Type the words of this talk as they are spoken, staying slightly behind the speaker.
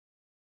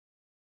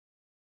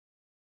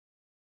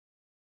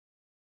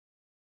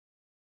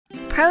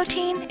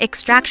Protein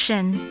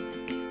extraction.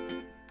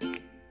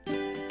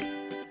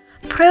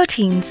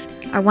 Proteins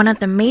are one of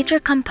the major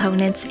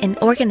components in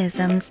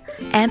organisms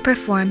and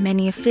perform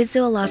many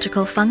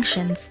physiological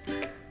functions.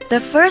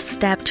 The first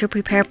step to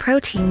prepare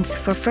proteins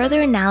for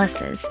further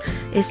analysis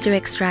is to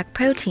extract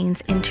proteins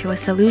into a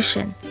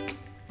solution.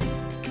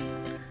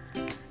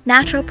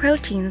 Natural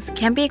proteins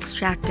can be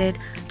extracted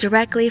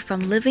directly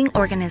from living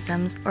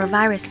organisms or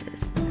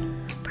viruses.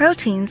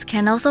 Proteins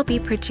can also be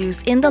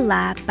produced in the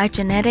lab by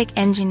genetic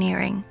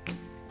engineering.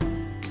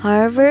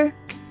 However,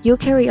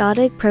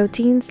 eukaryotic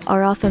proteins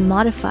are often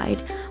modified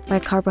by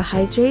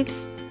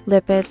carbohydrates,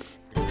 lipids,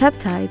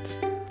 peptides,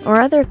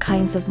 or other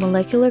kinds of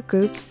molecular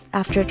groups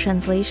after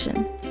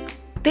translation.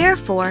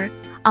 Therefore,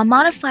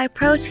 unmodified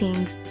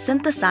proteins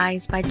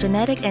synthesized by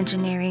genetic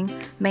engineering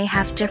may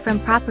have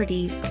different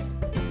properties.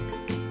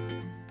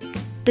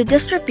 The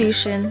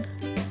distribution,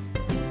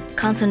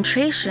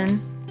 concentration,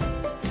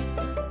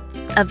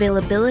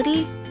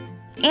 availability,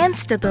 and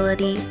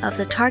stability of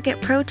the target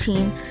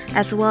protein,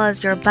 as well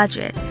as your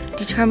budget,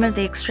 determine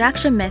the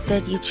extraction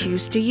method you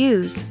choose to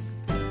use.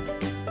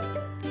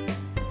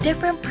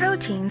 Different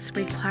proteins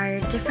require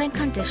different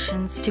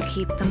conditions to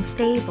keep them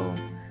stable.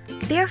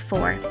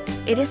 Therefore,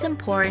 it is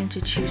important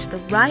to choose the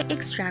right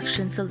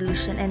extraction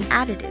solution and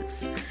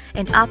additives,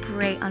 and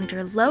operate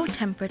under low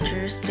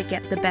temperatures to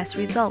get the best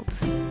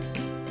results.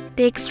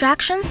 The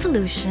extraction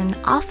solution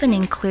often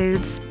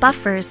includes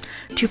buffers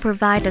to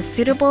provide a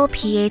suitable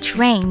pH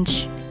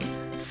range.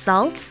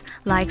 Salts,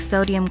 like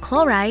sodium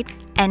chloride,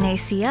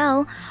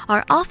 NaCl,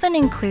 are often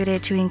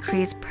included to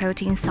increase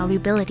protein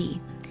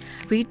solubility.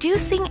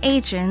 Reducing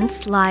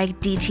agents like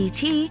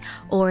DTT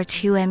or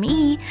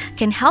 2-ME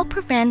can help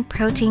prevent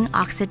protein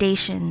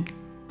oxidation.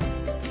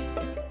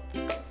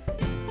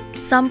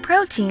 Some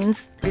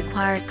proteins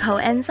require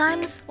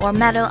coenzymes or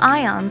metal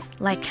ions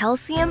like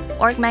calcium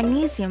or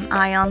magnesium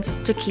ions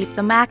to keep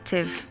them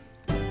active.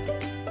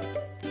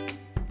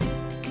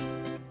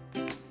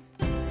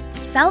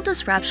 Cell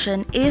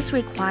disruption is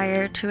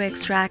required to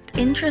extract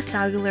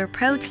intracellular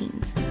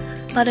proteins,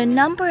 but a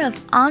number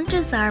of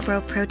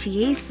undesirable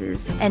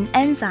proteases and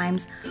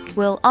enzymes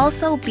will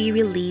also be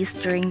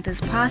released during this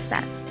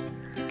process.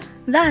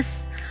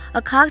 Thus,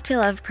 a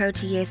cocktail of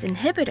protease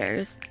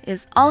inhibitors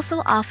is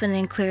also often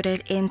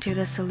included into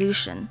the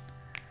solution.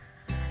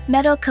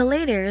 Metal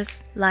chelators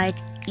like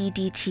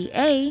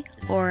EDTA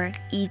or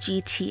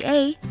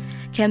EGTA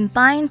can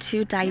bind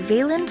to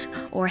divalent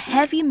or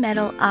heavy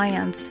metal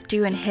ions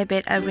to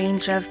inhibit a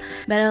range of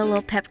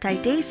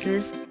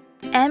metallopeptidases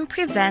and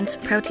prevent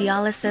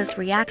proteolysis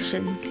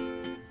reactions.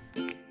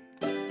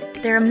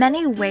 There are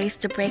many ways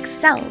to break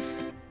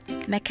cells.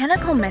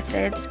 Mechanical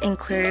methods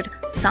include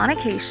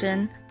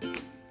sonication,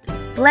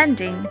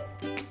 blending,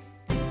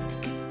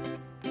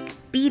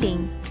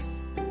 beating,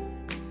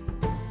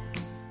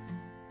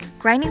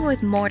 grinding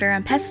with mortar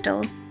and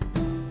pestle,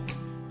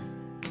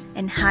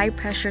 and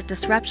high-pressure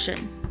disruption.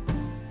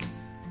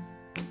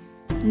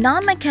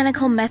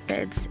 Non-mechanical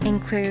methods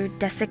include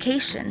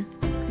desiccation,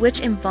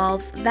 which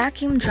involves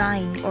vacuum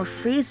drying or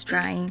freeze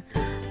drying,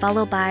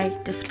 followed by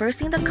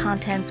dispersing the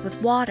contents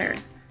with water.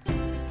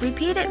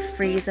 Repeated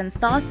freeze and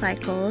thaw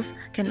cycles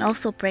can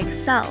also break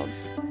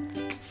cells.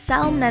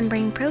 Cell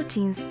membrane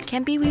proteins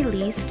can be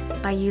released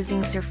by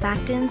using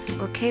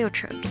surfactants or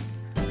cheiotropes.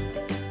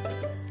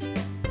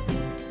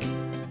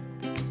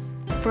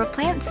 For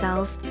plant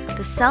cells,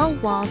 the cell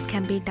walls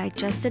can be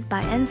digested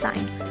by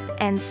enzymes,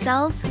 and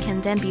cells can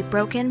then be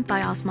broken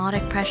by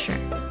osmotic pressure.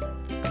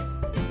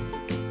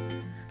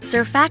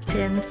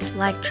 Surfactants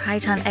like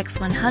Triton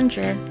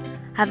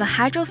X100 have a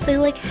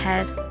hydrophilic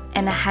head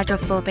and a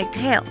hydrophobic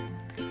tail.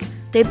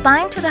 They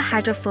bind to the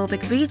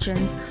hydrophobic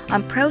regions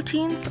on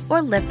proteins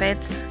or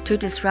lipids to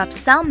disrupt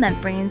cell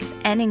membranes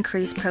and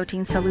increase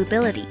protein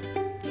solubility.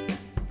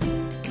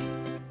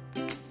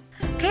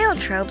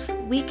 Cheiotropes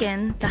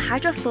weaken the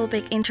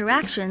hydrophobic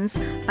interactions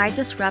by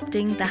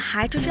disrupting the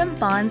hydrogen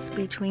bonds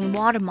between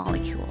water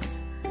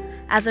molecules.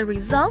 As a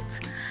result,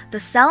 the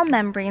cell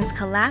membranes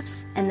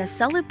collapse and the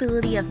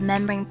solubility of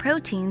membrane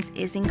proteins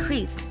is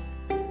increased.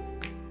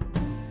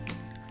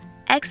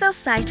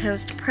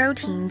 Exocytosed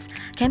proteins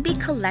can be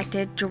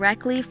collected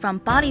directly from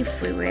body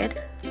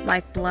fluid,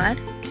 like blood,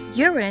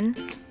 urine,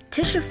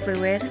 tissue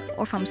fluid,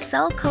 or from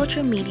cell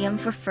culture medium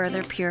for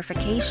further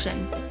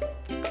purification.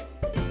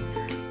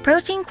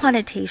 Protein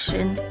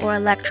quantitation or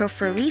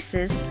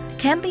electrophoresis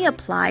can be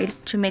applied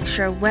to make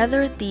sure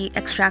whether the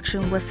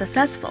extraction was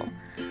successful.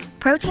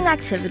 Protein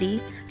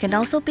activity can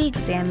also be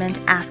examined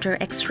after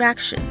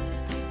extraction.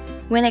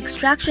 When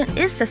extraction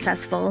is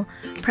successful,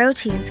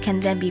 proteins can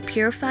then be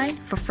purified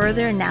for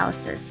further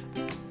analysis.